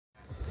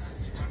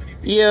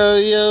Yo,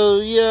 yo,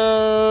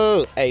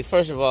 yo. Hey,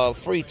 first of all,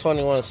 free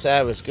 21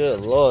 Savage. Good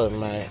Lord,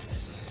 man.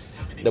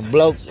 The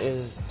bloke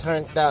is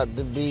turned out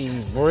to be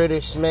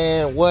British,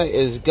 man. What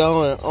is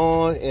going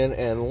on in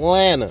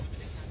Atlanta?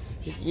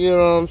 You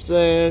know what I'm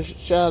saying?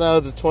 Shout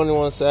out to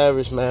 21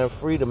 Savage, man.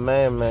 Free the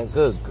man, man.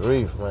 Good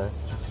grief, man.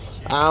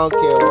 I don't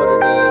care what it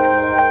is,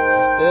 man.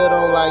 I still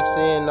don't like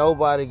seeing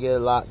nobody get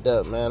locked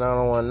up, man. I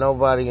don't want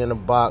nobody in the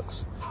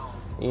box.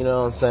 You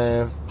know what I'm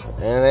saying?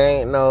 And it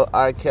ain't no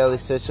R. Kelly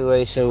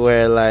situation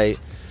where, like,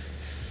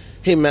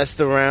 he messed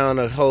around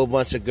a whole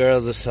bunch of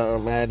girls or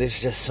something, man.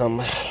 It's just some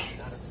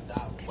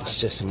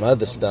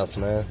other stuff,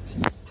 man.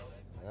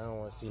 I don't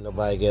want to see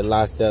nobody get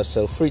locked up.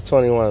 So, free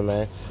 21,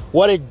 man.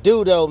 What it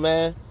do, though,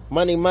 man?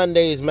 Money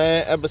Mondays,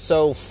 man.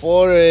 Episode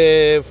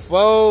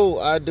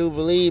 44, I do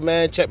believe,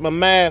 man. Check my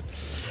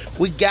math.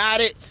 We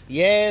got it.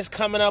 Yeah, it's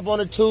coming up on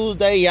a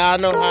Tuesday. Y'all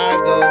know how it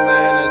go,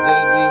 man. I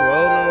just be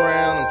rolling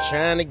around. I'm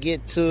trying to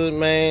get to it,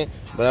 man.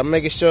 But I'm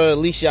making sure at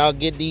least y'all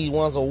get these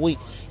once a week.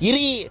 You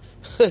did.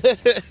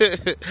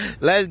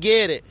 Let's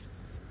get it.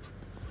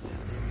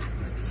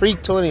 Free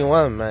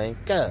 21, man.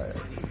 God,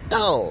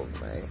 dog,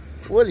 man.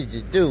 What did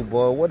you do,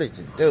 boy? What did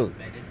you do?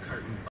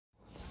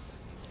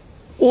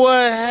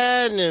 What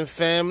happening,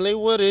 family?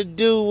 What it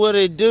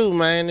do,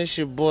 man? It's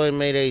your boy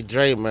Mayday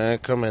Drake, man,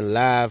 coming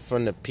live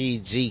from the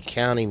PG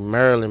County,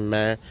 Maryland,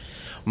 man.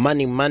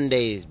 Money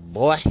Mondays,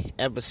 boy.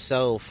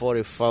 Episode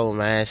 44,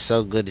 man.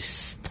 So good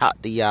to talk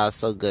to y'all,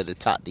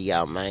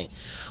 man.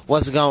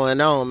 What's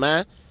going on,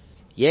 man?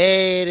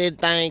 Yeah, this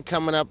thing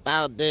coming up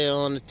out there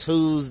on the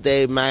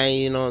Tuesday, man.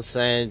 You know what I'm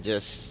saying?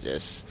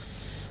 Just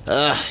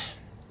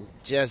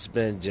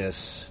been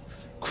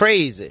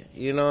crazy.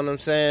 You know what I'm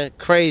saying?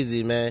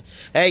 Crazy, man.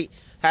 Hey,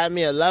 had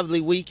me a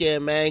lovely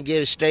weekend, man.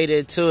 Get straight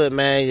into it,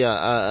 man.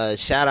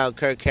 Shout out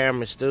Kirk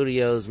Cameron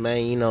Studios,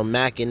 man. You know,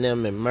 Mac and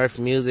them and Murph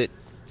Music.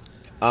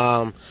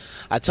 I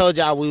told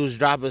y'all we was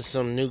dropping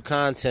some new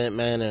content,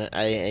 man,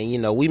 and you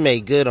know, we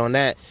made good on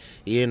that,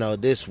 you know,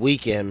 this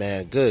weekend,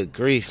 man. Good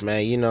grief,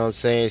 man. You know what I'm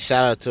saying?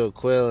 Shout out to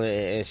Aquila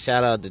and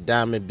shout out to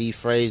Diamond B.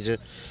 Frazier.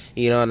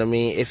 You know what I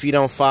mean? If you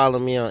don't follow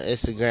me on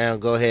Instagram,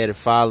 go ahead and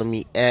follow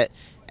me at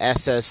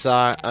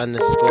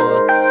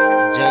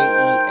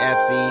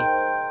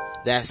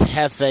SSR_JEFE. That's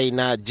Hefe,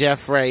 not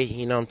Jeffrey.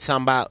 You know what I'm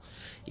talking about?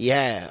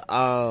 Yeah,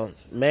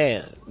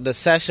 man, the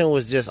session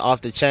was just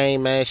off the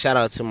chain, man. Shout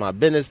out to my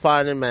business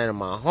partner, man, and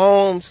my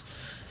homes.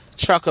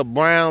 Trucker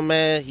Brown,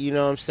 man, you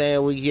know what I'm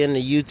saying? We getting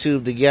the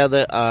YouTube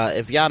together.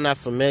 If y'all not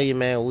familiar,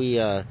 man,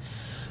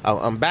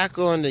 I'm back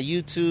on the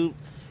YouTube.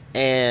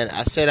 And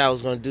I said I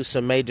was going to do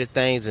some major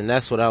things, and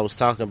that's what I was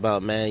talking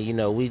about, man. You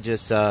know, we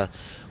got a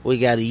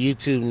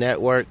YouTube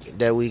network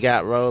that we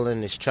got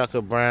rolling. It's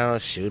Trucker Brown,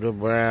 Shooter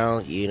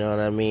Brown, you know what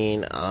I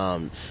mean?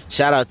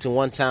 Shout out to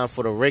One Time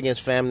for the Riggins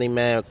family,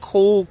 man.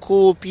 Cool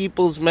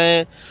peoples,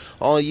 man,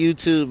 on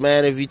YouTube,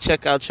 man. If you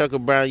check out Trucker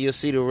Brown, you'll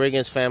see the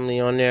Riggins family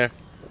on there.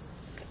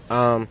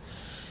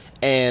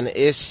 And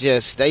they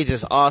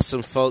just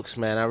awesome folks,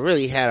 man. I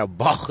really had a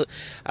ball.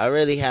 I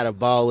really had a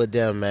ball with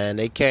them, man.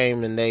 They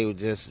came and they were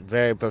just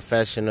very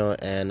professional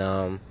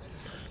and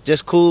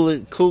just cool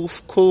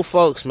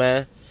folks,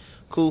 man.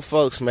 Cool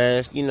folks,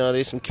 man. You know,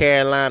 they some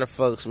Carolina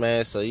folks,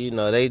 man. So you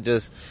know, they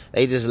just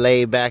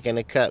laid back in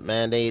the cut,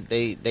 man. They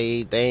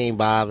ain't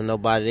bothering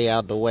nobody. They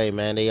out the way,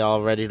 man. They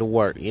all ready to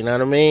work. You know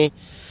what I mean?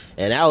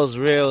 And that was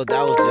real.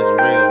 That was just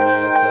real,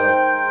 man.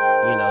 So.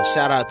 You know,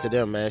 shout out to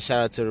them, man. Shout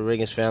out to the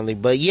Riggins family.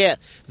 But yeah,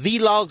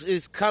 Vlogs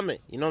is coming.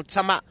 You know what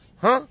I'm talking about?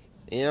 Huh?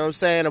 You know what I'm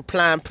saying?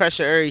 Applying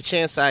pressure every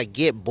chance I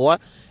get, boy.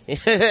 You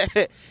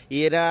know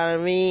what I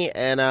mean?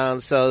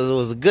 And so it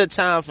was a good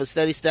time for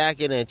Steady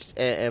Stacking and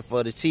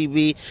for the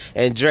TB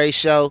and Dre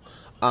show.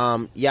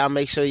 Y'all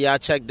make sure y'all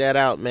check that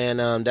out,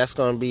 man. That's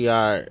going to be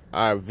our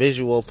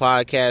visual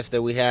podcast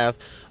that we have.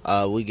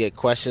 We get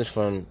questions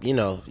from, you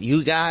know,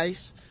 you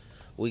guys.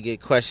 We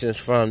get questions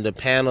from the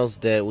panels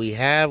that we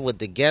have with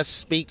the guest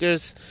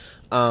speakers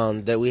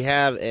that we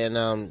have and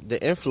the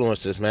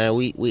influencers, man.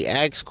 We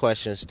ask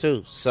questions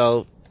too.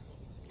 So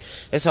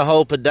it's a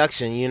whole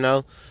production, you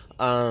know.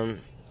 And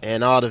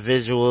all the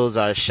visuals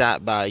are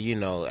shot by, you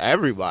know,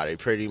 everybody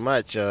pretty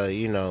much.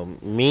 You know,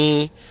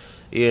 me,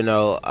 you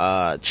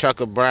know,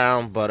 Trucker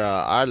Brown. But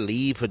our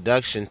lead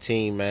production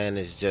team, man,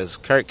 is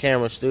just Kirk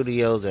Cameron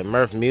Studios and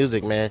Murph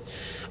Music, man.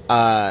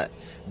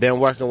 Been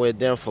working with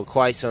them for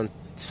quite some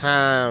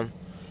time,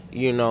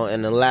 you know,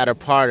 in the latter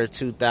part of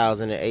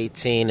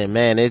 2018, and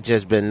man, it's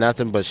just been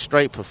nothing but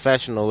straight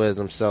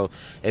professionalism. So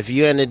if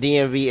you're in the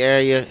DMV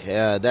area,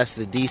 that's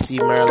the DC,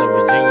 Maryland,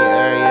 Virginia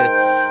area.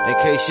 In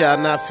case y'all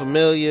not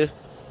familiar,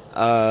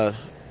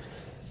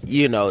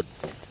 you know,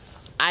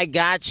 I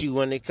got you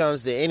when it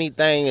comes to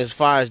anything as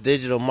far as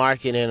digital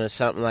marketing or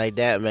something like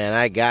that, man.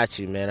 I got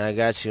you, man. I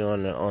got you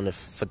on the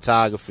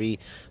photography,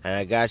 and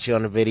I got you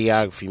on the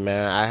videography,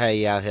 man. I had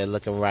you out here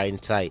looking right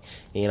and tight.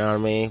 You know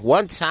what I mean?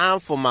 One time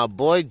for my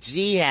boy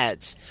G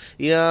Hatch.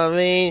 You know what I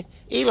mean?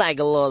 He like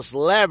a little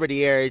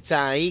celebrity every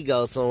time he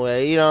goes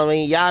somewhere. You know what I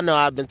mean? Y'all know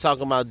I've been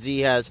talking about G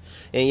Hatch,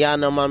 and y'all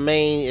know my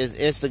main is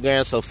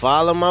Instagram. So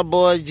follow my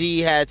boy G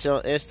Hatch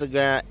on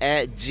Instagram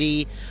at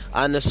G_HXTCH.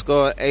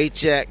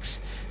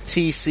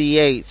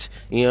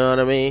 You know what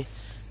I mean?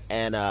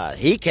 And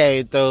he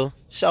came through,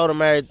 showed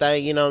him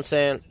everything. You know what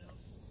I'm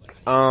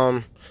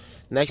saying?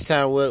 Next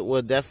time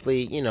we'll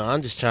definitely, you know,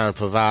 I'm just trying to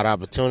provide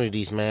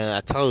opportunities, man. I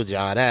told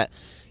y'all that.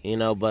 You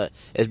know, but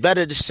it's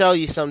better to show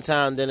you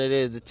sometime than it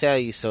is to tell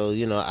you. So,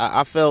 you know,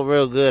 I felt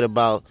real good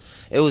about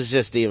it. Was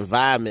just the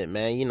environment,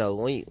 man. You know,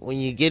 when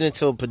you get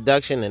into a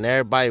production and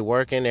everybody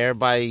working,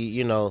 everybody,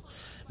 you know,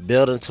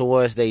 building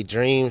towards their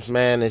dreams,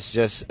 man, it's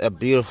just a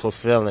beautiful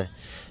feeling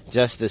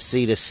just to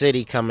see the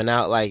city coming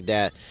out like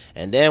that.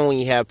 And then when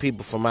you have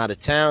people from out of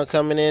town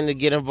coming in to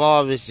get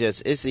involved,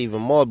 it's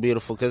even more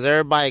beautiful because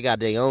everybody got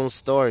their own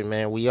story,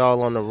 man. We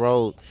all on the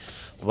road,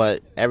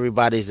 but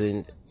everybody's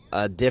in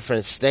a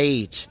different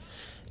stage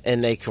in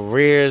their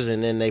careers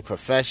and in their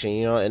profession,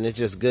 you know, and it's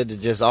just good to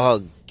just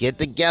all get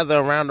together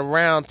around the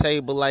round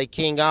table like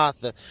King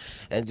Arthur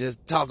and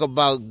just talk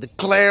about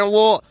declaring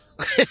war.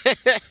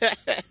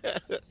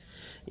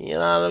 You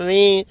know what I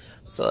mean?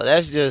 So it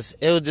was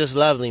just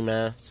lovely,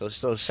 man.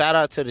 So shout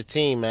out to the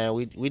team, man.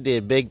 We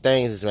did big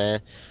things,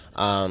 man.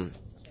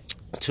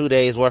 2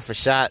 days worth of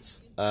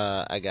shots.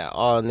 I got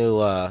all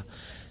new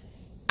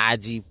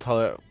IG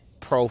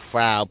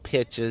profile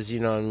pictures, you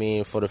know what I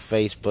mean, for the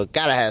Facebook.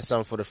 Gotta have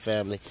something for the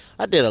family.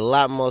 I did a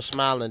lot more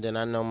smiling than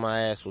I know my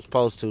ass was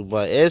supposed to,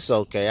 but it's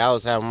okay. I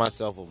was having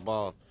myself a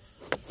ball.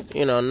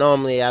 You know,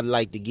 normally I'd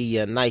like to give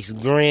you a nice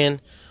grin,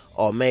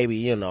 or maybe,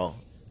 you know,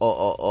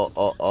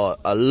 or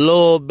a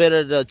little bit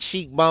of the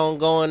cheekbone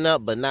going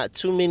up, but not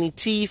too many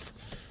teeth.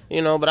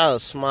 You know, but I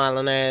was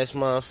smiling ass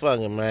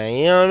motherfucker, man.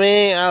 You know what I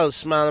mean? I was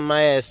smiling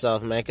my ass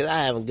off, man, because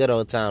I have a good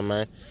old time,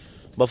 man.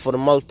 But for the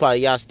most part,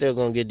 y'all still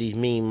gonna get these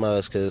mean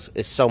mugs because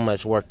it's so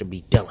much work to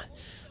be done.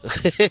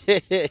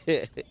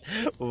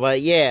 But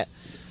yeah,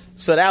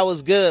 so that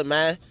was good,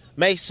 man.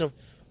 Made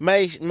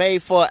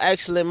for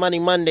excellent Money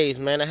Mondays,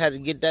 man. I had to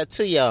get that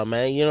to y'all,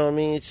 man. You know what I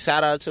mean?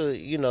 Shout out to,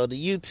 you know, the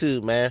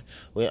YouTube, man.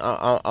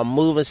 I'm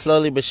moving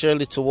slowly but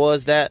surely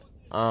towards that.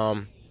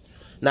 Not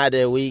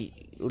that we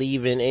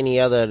leaving any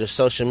other of the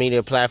social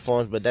media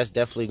platforms, but that's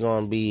definitely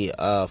going to be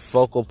a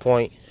focal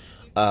point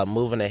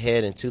moving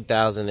ahead in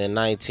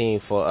 2019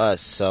 for us.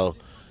 So,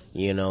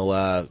 you know,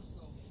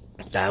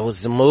 that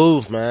was the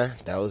move, man.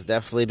 That was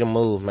definitely the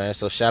move, man.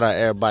 So shout out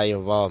everybody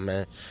involved,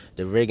 man.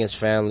 The Riggins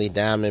family,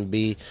 Diamond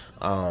B.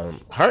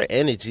 Her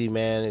energy,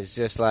 man, is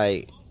just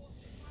like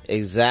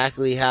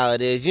exactly how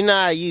it is. You know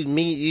how you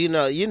meet, you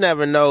know, you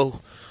never know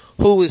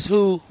who is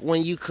who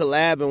when you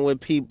collabing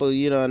with people,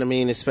 you know what I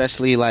mean?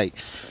 Especially like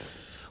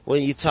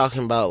when you're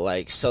talking about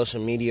like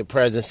social media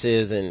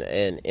presences and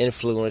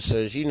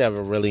influencers, you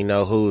never really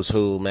know who's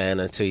who, man,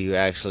 until you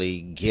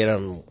actually get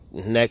them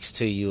next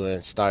to you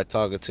and start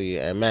talking to you.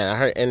 And man,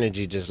 her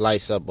energy just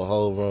lights up a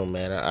whole room,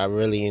 man. I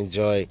really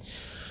enjoy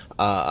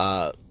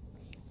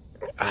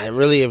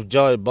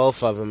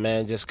both of them,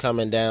 man, just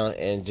coming down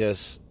and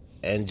just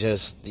they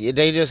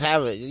just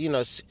have it, you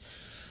know,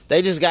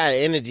 they just got an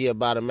energy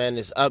about it, man.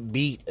 It's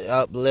upbeat,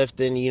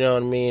 uplifting, you know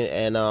what I mean?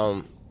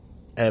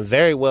 And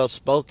very well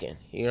spoken,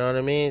 you know what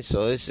I mean?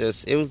 So it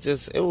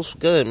was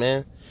good,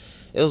 man.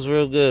 It was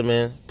real good,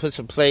 man. Put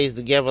some plays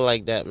together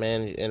like that,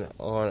 man. And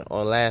on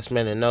last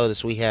minute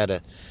notice, we had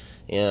a,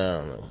 you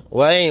know.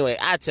 Well, anyway,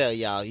 I tell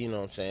y'all, you know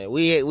what I'm saying.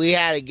 We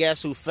had a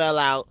guest who fell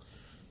out,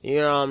 you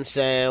know what I'm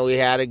saying. We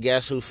had a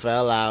guest who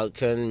fell out,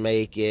 couldn't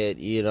make it,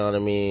 you know what I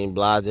mean.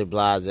 Blase,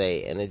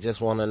 and it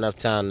just wasn't enough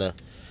time to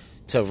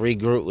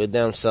regroup with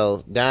them.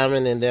 So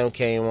Diamond and them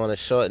came on a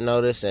short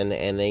notice, and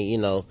they, you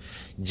know,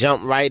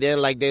 jumped right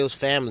in like they was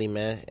family,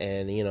 man.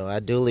 And, you know, I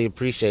duly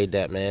appreciate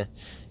that, man.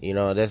 You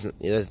know, that's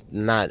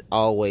not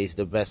always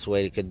the best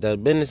way to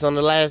conduct business on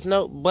the last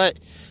note, but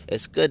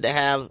it's good to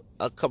have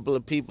a couple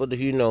of people that,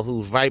 you know,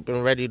 who's ripe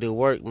and ready to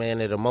work,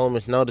 man, at a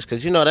moment's notice.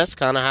 Because, you know, that's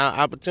kind of how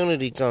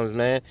opportunity comes,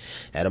 man,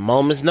 at a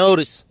moment's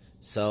notice.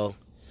 So,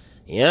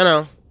 you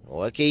know,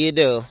 what can you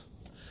do?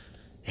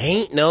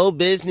 Ain't no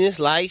business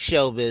like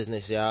show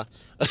business, y'all.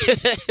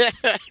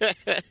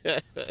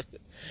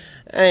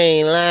 I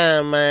ain't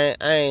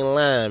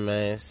lying,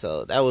 man.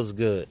 So that was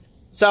good.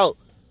 So,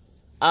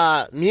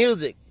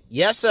 music.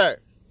 Yes, sir.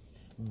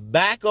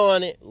 Back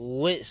on it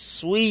with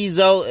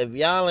Sweezo. If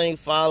y'all ain't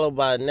followed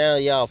by now,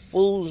 y'all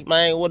fools,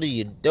 man. What are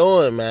you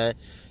doing, man?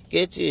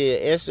 Get your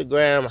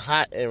Instagram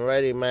hot and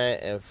ready, man,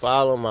 and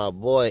follow my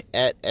boy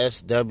at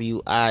SWIEZO.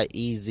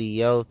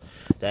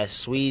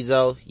 That's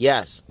Sweezo.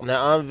 Yes, the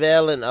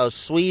unveiling of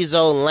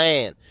Sweezo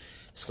Land.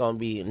 It's gonna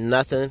be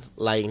nothing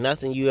like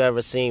nothing you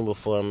ever seen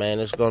before, man.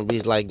 It's gonna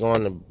be like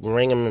going to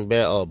Ringham and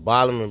Bailey or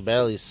Bottom and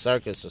Bailey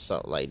Circus or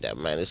something like that,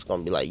 man. It's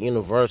gonna be like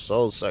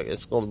Universal Circus.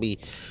 It's gonna be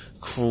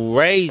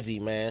crazy,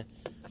 man.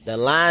 The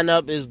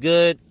lineup is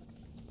good.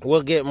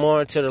 We'll get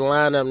more into the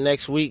lineup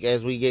next week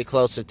as we get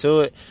closer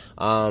to it,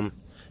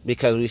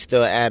 because we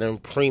still adding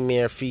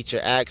premier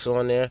feature acts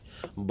on there.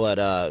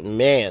 But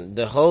man,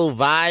 the whole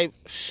vibe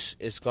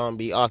is gonna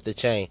be off the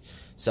chain.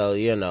 So,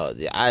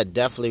 I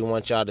definitely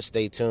want y'all to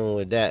stay tuned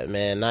with that,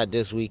 man. Not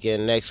this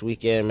weekend, next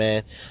weekend,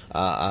 man.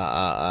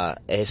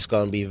 It's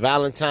going to be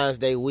Valentine's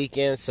Day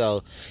weekend.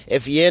 So,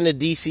 if you're in the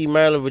D.C.,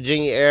 Maryland,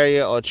 Virginia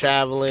area or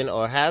traveling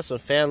or have some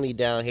family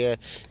down here,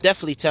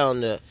 definitely tell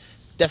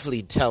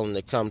them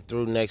to come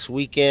through next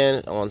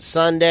weekend on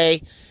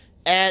Sunday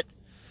at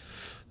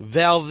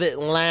Velvet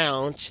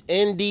Lounge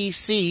in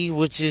DC,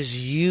 which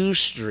is U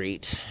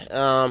Street.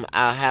 I'll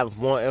have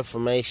more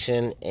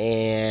information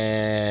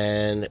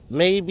and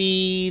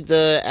maybe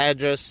the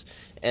address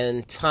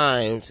and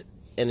times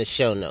in the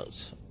show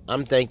notes.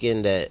 I'm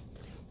thinking that,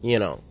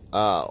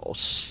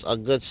 a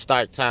good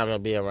start time will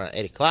be around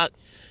 8 o'clock.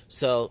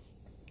 So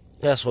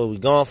that's what we're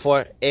going for.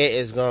 It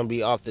is going to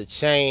be off the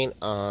chain.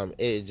 I'm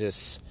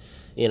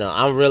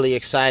really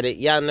excited.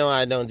 Y'all know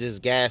I don't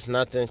just gas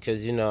nothing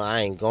because,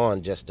 I ain't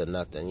going just to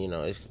nothing.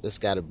 It's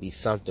got to be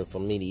something for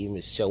me to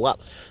even show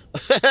up.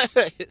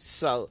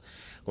 So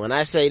when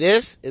I say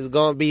this, it's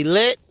going to be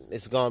lit.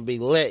 It's going to be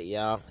lit,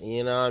 y'all.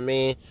 You know what I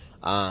mean?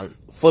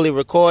 Fully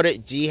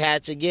recorded, G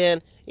Hatch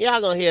again.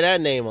 Y'all going to hear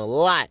that name a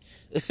lot.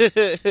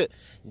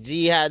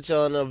 G Hatch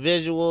on the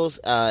visuals.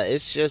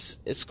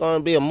 It's going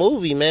to be a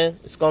movie, man.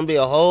 It's going to be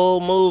a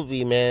whole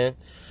movie, man.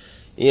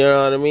 You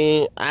know what I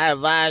mean? I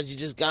advise you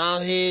just go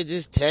ahead,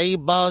 just tell your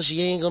boss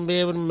you ain't gonna be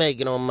able to make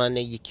it on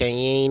Monday. You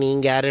ain't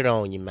even got it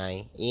on you,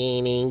 man. You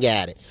ain't even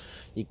got it.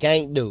 You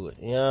can't do it.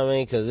 You know what I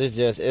mean? Because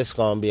it's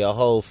gonna be a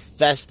whole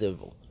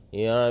festival.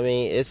 You know what I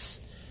mean?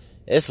 It's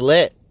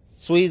lit.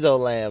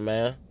 Land,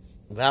 man.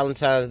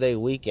 Valentine's Day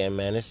weekend,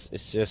 man. It's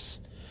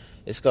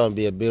gonna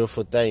be a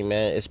beautiful thing,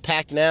 man. It's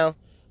packed now.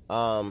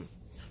 I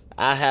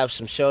have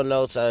some show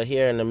notes out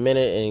here in a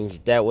minute, and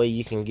that way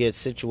you can get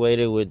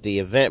situated with the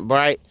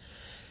Eventbrite.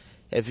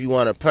 If you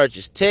want to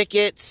purchase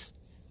tickets,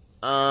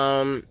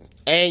 and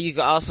you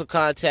can also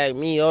contact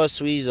me or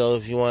Sweezo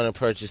if you want to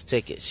purchase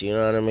tickets, you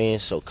know what I mean?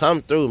 So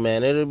come through,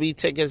 man. It'll be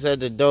tickets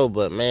at the door,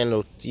 but, man,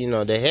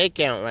 the head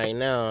count right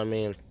now, I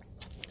mean,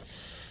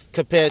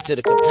 compared to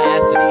the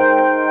capacity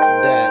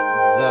that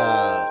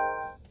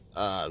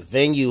the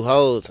venue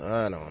holds,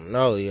 I don't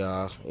know,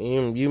 y'all.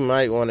 You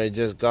might want to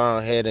just go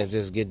ahead and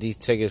just get these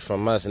tickets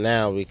from us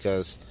now,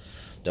 because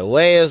the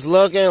way it's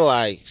looking,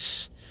 like,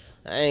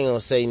 I ain't gonna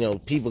say,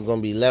 people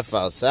gonna be left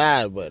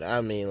outside, but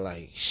I mean,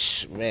 like,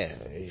 man,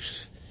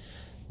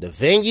 the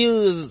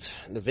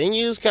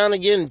venue's kind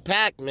of getting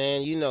packed,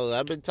 man.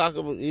 I've been talking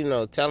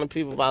about, telling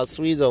people about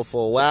Sweezo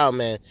for a while,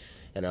 man,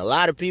 and a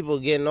lot of people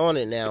getting on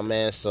it now,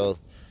 man. So,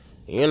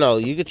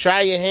 you can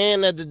try your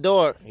hand at the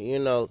door.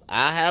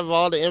 I have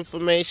all the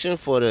information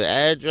for the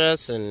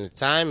address and the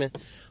timing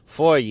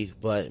for you,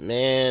 but,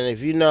 man,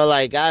 if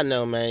like I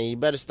know, man, you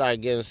better start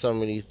getting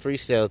some of these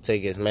pre-sale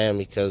tickets, man,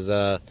 because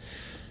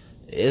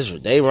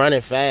they running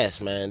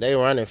fast, man. They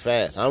running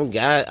fast. I'm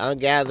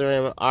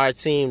gathering our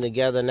team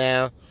together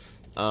now,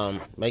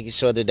 making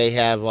sure that they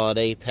have all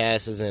their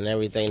passes and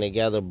everything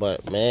together.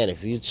 But, man,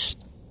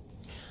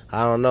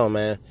 I don't know,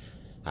 man.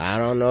 I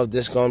don't know if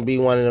this is going to be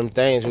one of them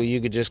things where you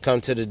could just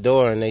come to the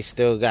door and they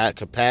still got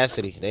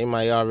capacity. They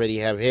might already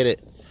have hit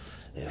it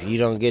if you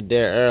don't get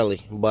there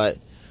early. But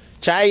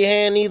try your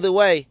hand either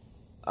way.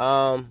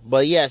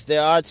 But, yes,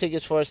 there are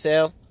tickets for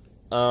sale,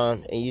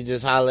 and you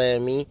just holler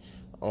at me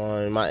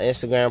on my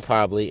Instagram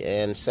probably,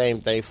 and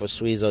same thing for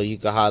Sweezo. You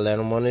can holler at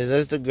him on his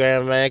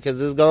Instagram, man,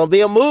 because it's going to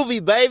be a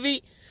movie,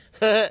 baby.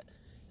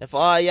 And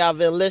for all y'all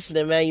been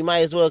listening, man, you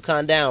might as well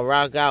come down,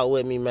 rock out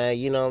with me, man.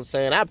 You know what I'm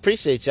saying? I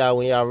appreciate y'all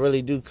when y'all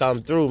really do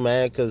come through,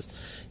 man, because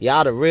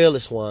y'all the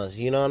realest ones,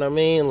 you know what I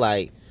mean?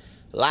 Like,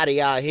 a lot of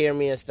y'all hear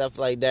me and stuff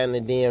like that in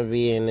the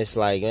DMV, and it's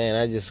like, man,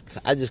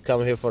 I just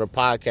come here for the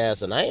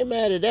podcast, and I ain't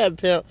mad at that,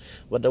 pimp.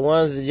 But the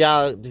ones that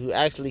y'all who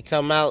actually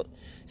come out,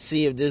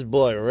 see if this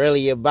boy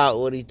really about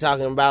what he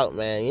talking about,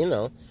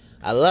 man,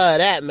 I love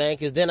that, man,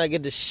 because then I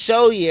get to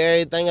show you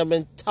everything I've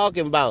been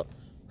talking about.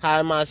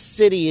 How my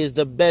city is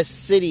the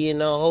best city in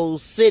the whole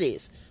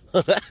cities.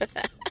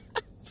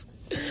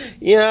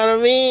 You know what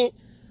I mean?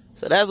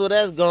 So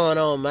that's going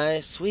on,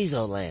 man.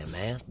 Sweezo Land,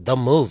 man. The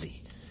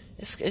movie.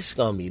 It's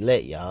gonna be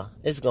lit, y'all.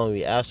 It's gonna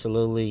be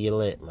absolutely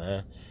lit,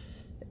 man.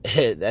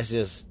 That's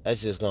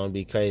just gonna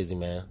be crazy,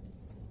 man.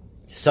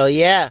 So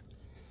yeah,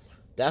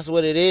 that's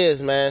what it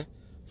is, man.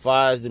 As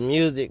far as the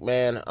music,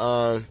 man,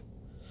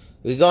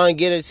 we're gonna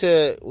get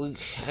into.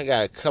 I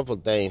got a couple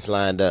things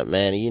lined up,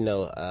 man.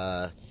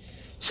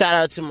 Shout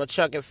out to my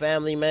trucking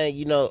family, man.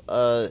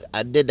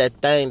 I did that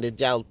thing that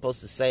y'all was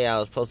supposed to say I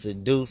was supposed to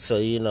do. So,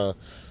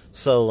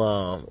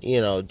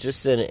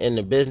 just in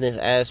the business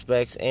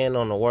aspects and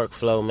on the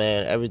workflow,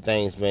 man,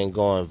 everything's been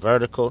going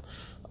vertical.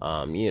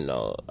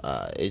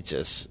 It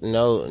just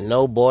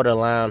no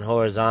borderline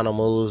horizontal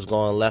moves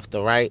going left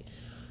to right.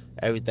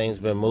 Everything's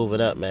been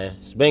moving up, man.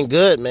 It's been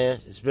good, man.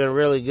 It's been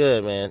really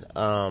good, man.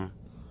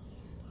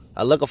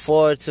 I looking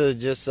forward to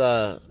just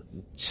as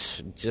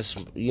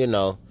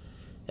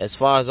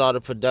far as all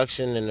the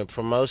production and the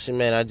promotion,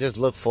 man. I just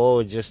look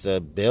forward just to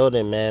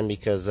building, man,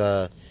 because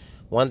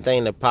one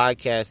thing the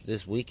podcast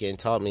this weekend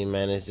taught me,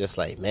 man, is just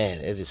like, man,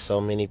 it is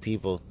so many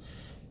people.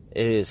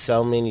 It is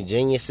so many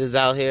geniuses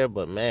out here,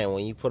 but man,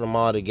 when you put them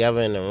all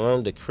together in the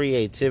room, the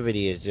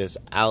creativity is just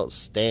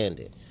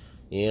outstanding.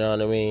 You know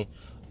what I mean?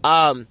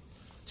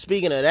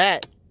 Speaking of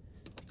that,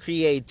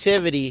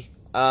 creativity,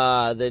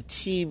 the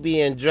TB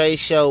and Dre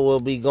show will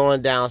be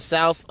going down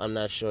south. I'm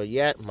not sure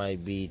yet.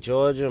 Might be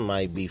Georgia,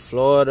 might be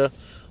Florida.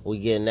 We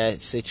getting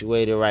that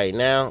situated right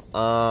now.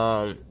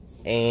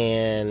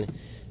 And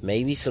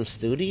maybe some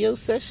studio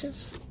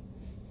sessions.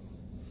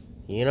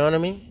 You know what I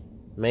mean?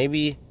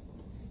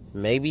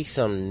 Maybe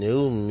some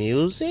new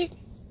music?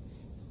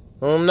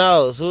 Who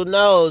knows? You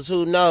know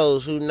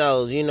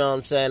what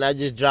I'm saying? I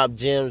just dropped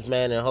gems,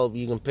 man, and hope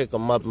you can pick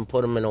them up and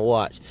put them in a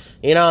watch.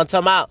 You know what I'm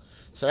talking about?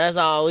 So that's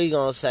all we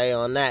gonna say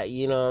on that,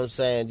 you know what I'm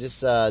saying?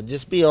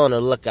 Just be on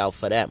the lookout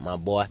for that, my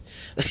boy.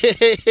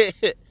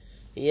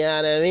 You know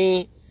what I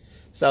mean?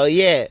 So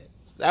yeah,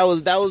 that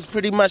was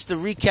pretty much the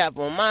recap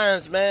on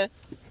mine, man.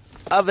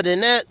 Other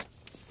than that,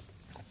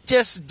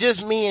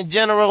 just me in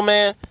general,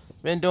 man.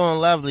 Been doing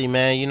lovely,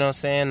 man. You know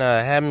what I'm saying?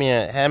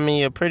 Had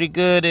me a pretty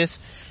good.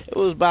 It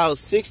was about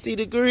 60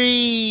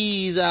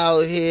 degrees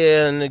out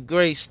here in the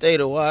great state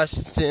of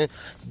Washington,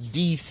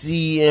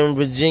 D.C., and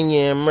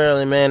Virginia and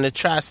Maryland, man. The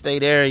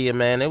tri-state area,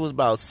 man. It was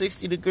about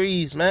 60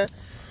 degrees, man.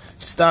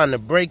 Starting to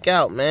break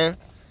out, man.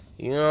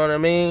 You know what I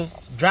mean?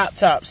 Drop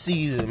top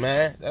season,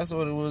 man. That's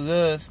what it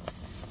was.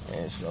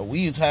 And so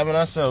we was having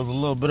ourselves a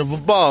little bit of a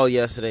ball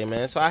yesterday,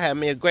 man. So I had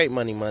me a great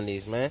Money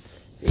Mondays, man.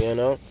 You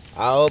know,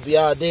 I hope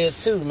y'all did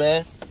too,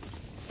 man.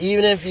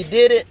 Even if you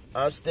did it,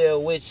 I'm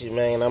still with you,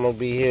 man. I'm going to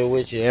be here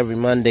with you every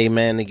Monday,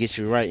 man, to get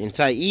you right and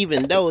tight.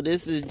 Even though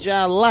this is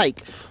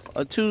like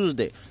a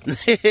Tuesday.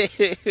 You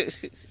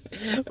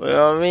know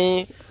what I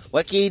mean?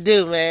 What can you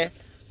do, man?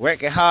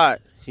 Working hard.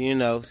 You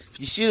know, if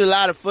you shoot a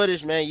lot of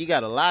footage, man, you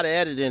got a lot of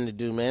editing to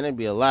do, man. It'd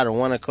be a lot of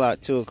 1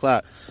 o'clock, 2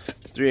 o'clock,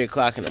 3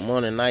 o'clock in the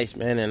morning nights,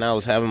 man. And I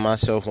was having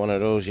myself one of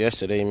those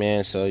yesterday,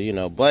 man. So,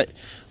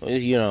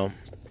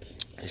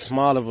 as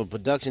small of a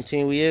production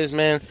team we is,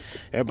 man,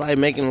 everybody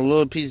making a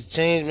little piece of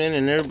change, man,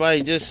 and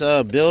everybody just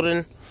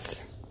building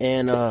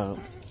and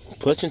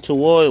pushing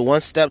toward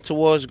one step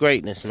towards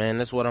greatness, man.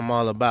 That's what I'm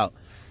all about.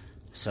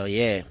 So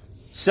yeah.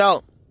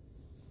 So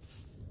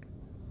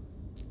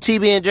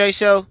TB and Dre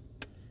show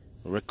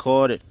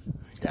recorded.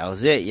 That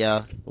was it,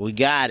 y'all. We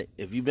got it.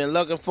 If you've been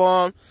looking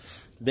for them,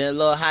 been a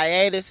little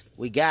hiatus,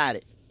 we got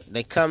it.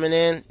 They coming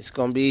in. It's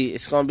gonna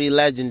be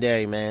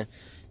legendary, man.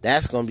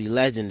 That's gonna be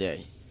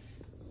legendary.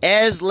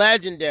 As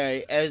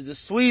legendary as the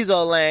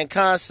Sweezoland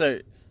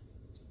concert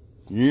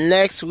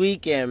next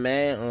weekend,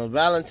 man, on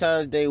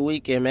Valentine's Day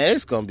weekend, man.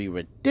 It's gonna be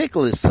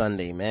ridiculous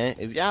Sunday, man.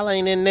 If y'all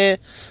ain't in there,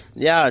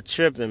 y'all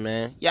tripping,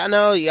 man. Y'all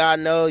know,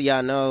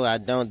 I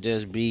don't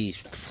just be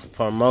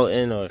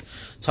promoting or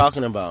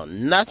talking about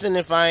nothing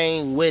if I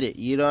ain't with it,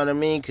 you know what I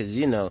mean? Because,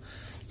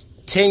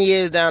 10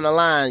 years down the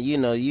line,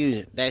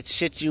 that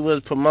shit you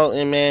was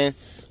promoting, man,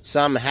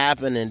 something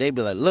happened and they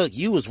be like, look,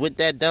 you was with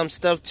that dumb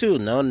stuff too.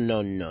 No.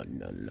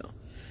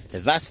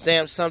 If I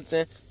stamp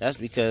something, that's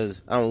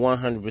because I'm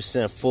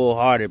 100%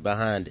 full-hearted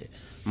behind it.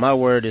 My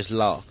word is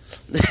law.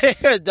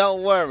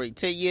 Don't worry.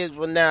 10 years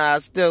from now,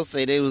 I'll still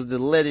say it was the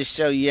latest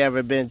show you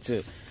ever been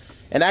to.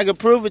 And I can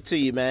prove it to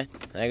you, man.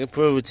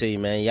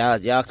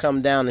 Y'all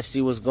come down and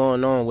see what's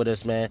going on with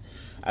us, man.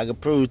 I can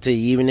prove it to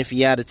you, even if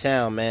you're out of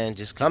town, man.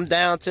 Just come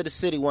down to the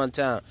city one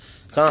time.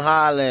 Come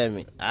holler at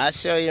me. I'll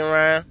show you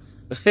around.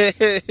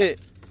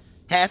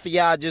 Half of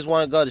y'all just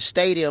want to go to the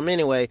stadium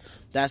anyway.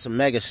 That's a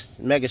mega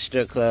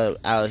strip club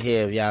out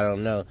here, if y'all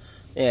don't know.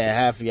 Yeah,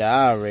 half of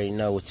y'all already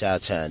know what y'all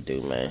trying to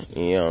do, man.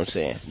 You know what I'm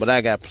saying? But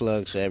I got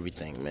plugs for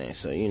everything, man.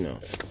 So,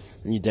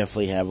 you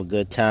definitely have a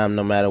good time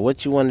no matter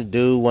what you want to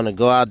do. Want to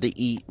go out to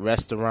eat.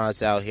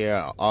 Restaurants out here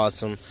are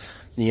awesome.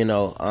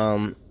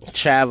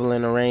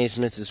 Traveling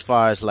arrangements as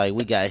far as, like,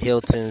 we got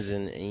Hiltons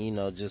and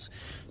just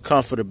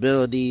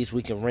comfortabilities.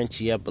 We can rent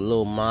you up a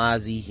little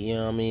mozzie, you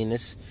know what I mean?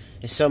 It's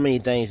so many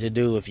things to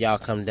do if y'all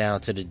come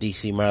down to the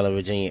D.C., Maryland,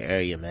 Virginia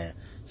area, man.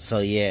 So,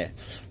 yeah.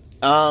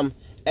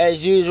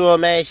 As usual,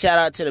 man, shout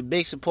out to the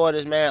big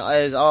supporters, man.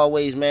 As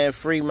always, man,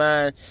 free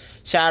mind.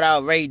 Shout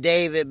out Ray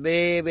David,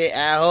 baby.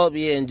 I hope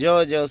you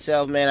enjoyed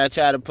yourself, man. I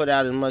tried to put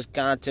out as much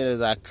content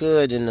as I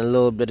could in the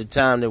little bit of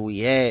time that we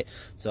had.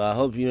 So I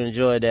hope you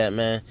enjoyed that,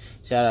 man.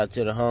 Shout out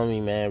to the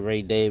homie, man,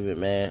 Ray David,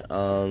 man.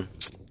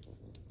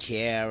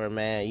 Kiara,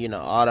 man,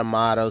 all the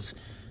models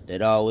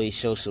that always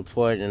show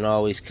support and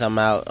always come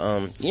out.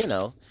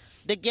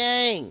 The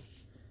gang,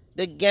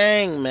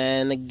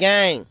 man, the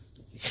gang.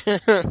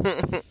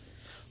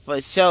 For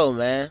sure,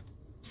 man.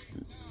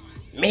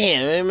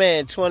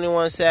 Man,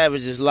 21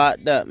 Savage is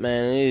locked up,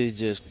 man. It is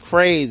just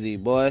crazy,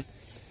 boy.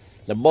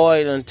 The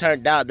boy done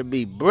turned out to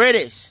be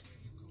British.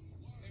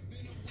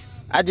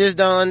 I just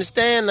don't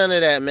understand none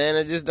of that, man.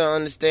 I just don't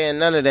understand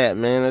none of that,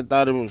 man. I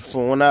thought it was,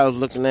 from when I was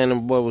looking at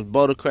him, boy, was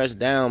Boulder Crest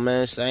down,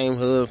 man. Same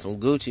hood from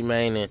Gucci,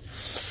 man.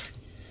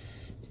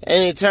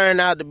 And he turned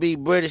out to be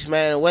British,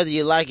 man. And whether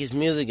you like his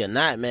music or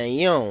not, man,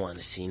 you don't want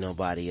to see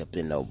nobody up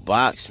in no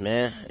box,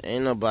 man.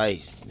 Ain't nobody.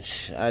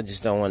 I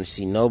just don't want to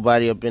see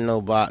nobody up in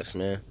no box,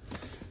 man.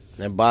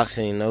 That box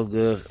ain't no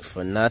good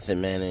for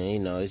nothing, man. And, you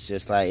know, it's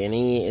just like, and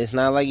it's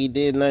not like he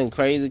did nothing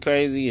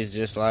crazy. It's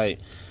just like,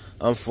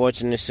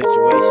 unfortunate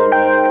situation,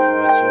 man.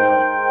 But, you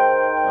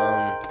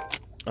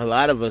know, a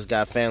lot of us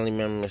got family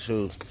members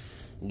who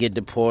get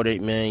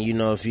deported, man. You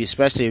know,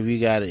 especially if you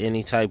got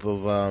any type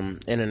of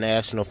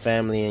international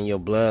family in your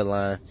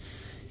bloodline,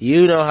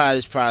 you know how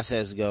this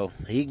process go.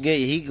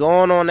 He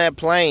going on that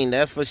plane,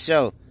 that's for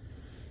sure.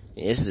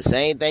 It's the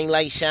same thing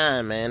like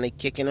Shine, man. They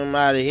kicking him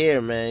out of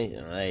here, man.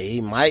 Like, he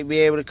might be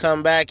able to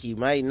come back, he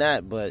might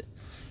not, but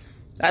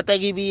I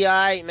think he be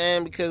alright,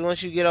 man, because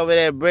once you get over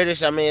there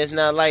British, I mean, it's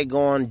not like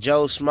going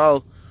Joe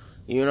Smo,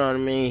 you know what I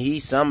mean?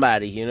 He's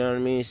somebody, you know what I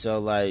mean? So,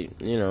 like,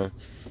 you know,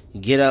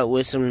 get up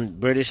with some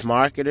British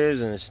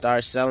marketers and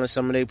start selling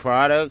some of their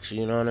products,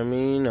 you know what I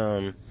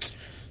mean?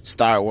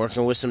 Start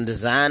working with some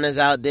designers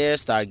out there,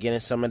 start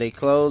getting some of their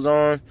clothes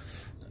on,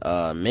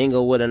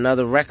 mingle with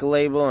another record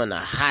label and a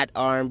hot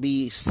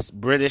R&B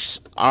British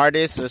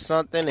artist or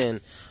something, and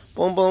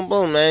boom, boom,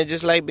 boom, man.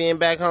 Just like being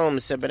back home,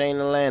 except it ain't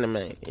Atlanta,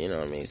 man. You know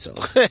what I mean? So,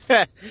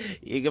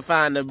 you can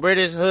find the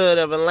British hood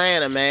of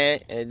Atlanta, man,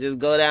 and just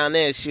go down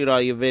there and shoot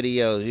all your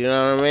videos. You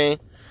know what I mean?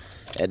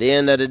 At the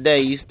end of the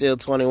day, you still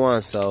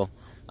 21, so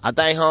I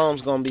think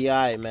Holmes gonna be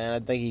alright, man. I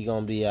think he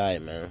gonna be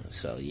alright, man.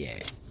 So, yeah.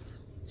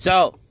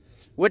 So,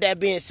 with that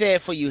being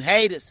said, for you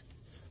haters,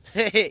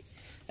 I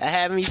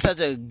had me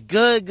such a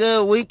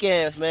good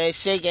weekend, man.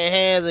 Shaking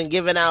hands and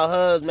giving out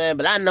hugs, man.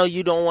 But I know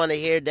you don't want to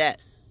hear that.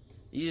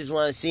 You just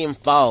want to see him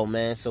fall,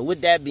 man. So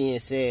with that being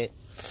said,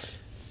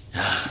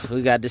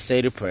 we got to say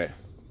the prayer.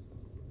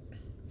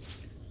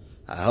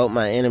 I hope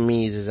my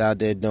enemies is out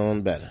there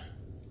doing better.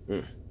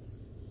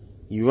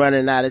 You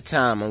running out of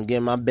time. I'm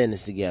getting my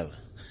business together.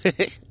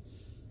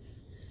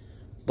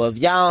 But if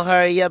y'all don't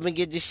hurry up and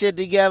get your shit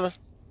together,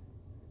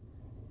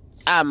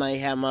 I might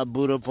have my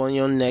boot up on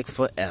your neck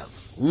forever.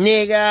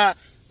 Nigga.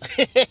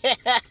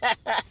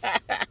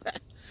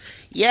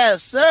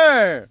 Yes,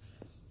 sir.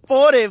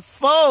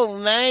 44,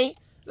 man.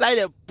 Like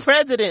the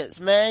presidents,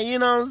 man. You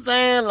know what I'm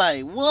saying?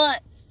 Like,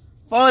 what?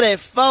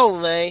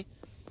 44, man.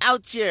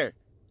 Out here.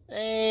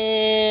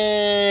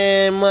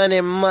 And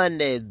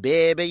Mondays,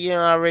 baby. You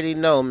already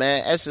know,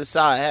 man.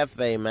 SSR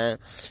Hefe, man.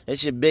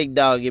 That's your big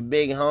dog, your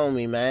big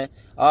homie, man.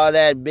 All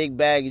that big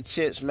bag of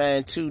chips,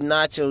 man. 2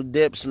 nacho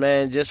dips,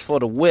 man, just for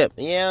the whip.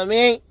 You know what I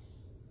mean?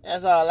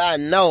 That's all I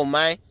know,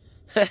 man.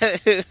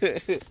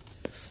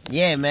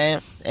 Yeah,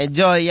 man.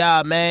 Enjoy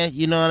y'all, man.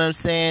 You know what I'm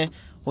saying?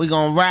 We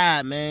gonna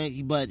ride, man.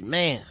 But,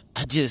 man,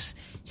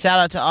 shout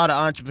out to all the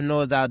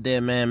entrepreneurs out there,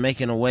 man,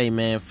 making a way,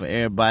 man, for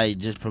everybody.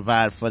 Just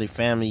provide for the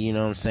family, you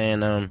know what I'm saying?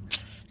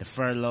 The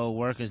furloughed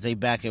workers, they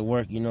back at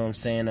work, you know what I'm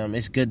saying?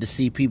 It's good to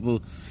see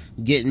people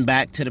getting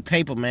back to the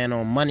paper, man,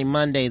 on Money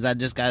Mondays. I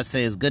just gotta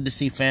say, it's good to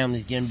see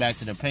families getting back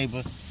to the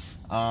paper.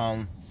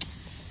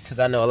 Because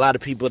I know a lot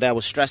of people that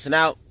was stressing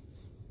out.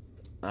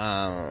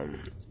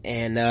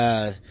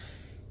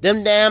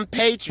 Them damn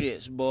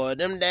Patriots, boy.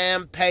 Them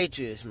damn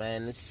Patriots,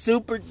 man. It's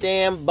super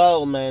damn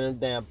bold, man. Them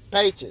damn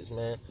Patriots,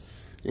 man.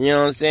 You know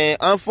what I'm saying?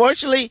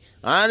 Unfortunately,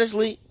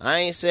 honestly, I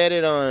ain't said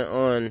it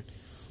on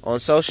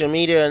social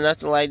media or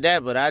nothing like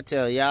that, but I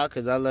tell y'all,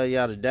 because I love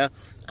y'all to death,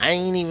 I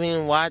ain't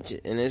even watch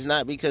it. And it's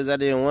not because I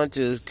didn't want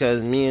to. It's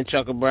because me and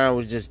Chucker Brown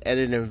was just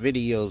editing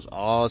videos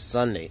all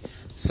Sunday.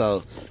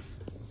 So,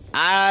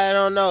 I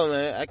don't know,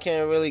 man. I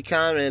can't really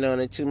comment on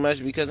it too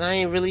much because I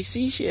ain't really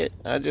see shit.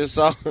 I just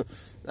saw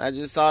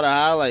the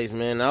highlights,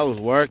 man. I was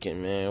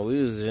working, man.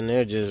 We was in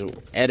there just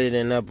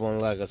editing up on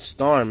like a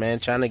storm, man,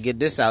 trying to get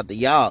this out to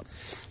y'all.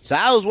 So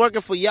I was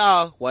working for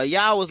y'all while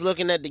y'all was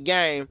looking at the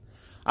game.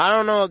 I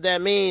don't know if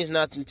that means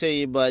nothing to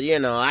you, but, you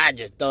know, I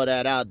just throw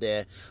that out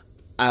there.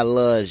 I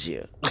love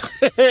you.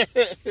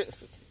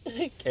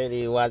 Can't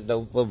even watch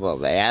no football,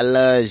 man. I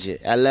love you.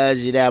 I love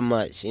you that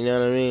much. You know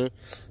what I mean?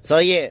 So,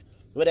 yeah,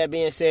 with that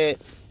being said,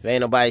 if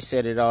ain't nobody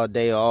said it all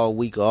day or all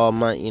week or all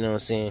month, you know what I'm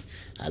saying?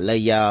 I love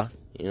y'all.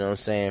 You know what I'm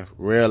saying?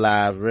 Real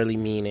live, really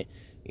mean it.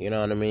 You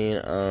know what I mean?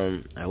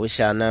 I wish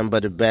y'all nothing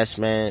but the best,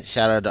 man.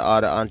 Shout out to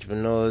all the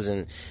entrepreneurs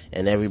and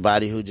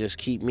everybody who just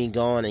keep me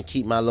going and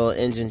keep my little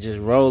engine just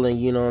rolling,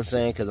 you know what I'm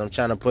saying? Because I'm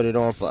trying to put it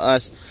on for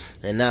us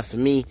and not for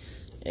me.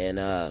 And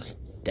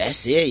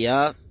that's it,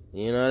 y'all.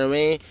 You know what I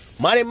mean?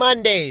 Money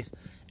Mondays,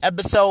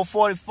 episode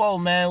 44,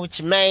 man, with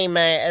your main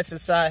man,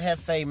 SSI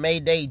Hefe,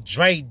 Mayday,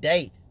 Dre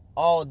Day.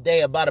 All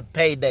day about a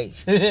payday.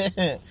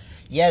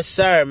 Yes,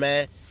 sir,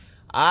 man.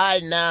 All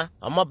right, now,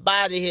 I'm up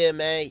out of here,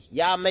 man.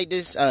 Y'all make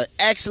this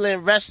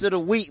excellent rest of the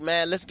week,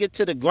 man. Let's get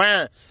to the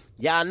grind.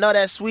 Y'all know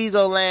that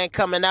Sweezo Land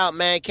coming out,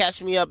 man.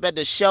 Catch me up at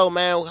the show,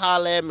 man.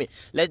 Holler at me.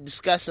 Let's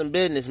discuss some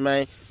business,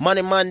 man.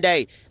 Money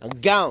Monday. I'm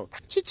gone.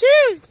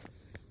 Choo-choo.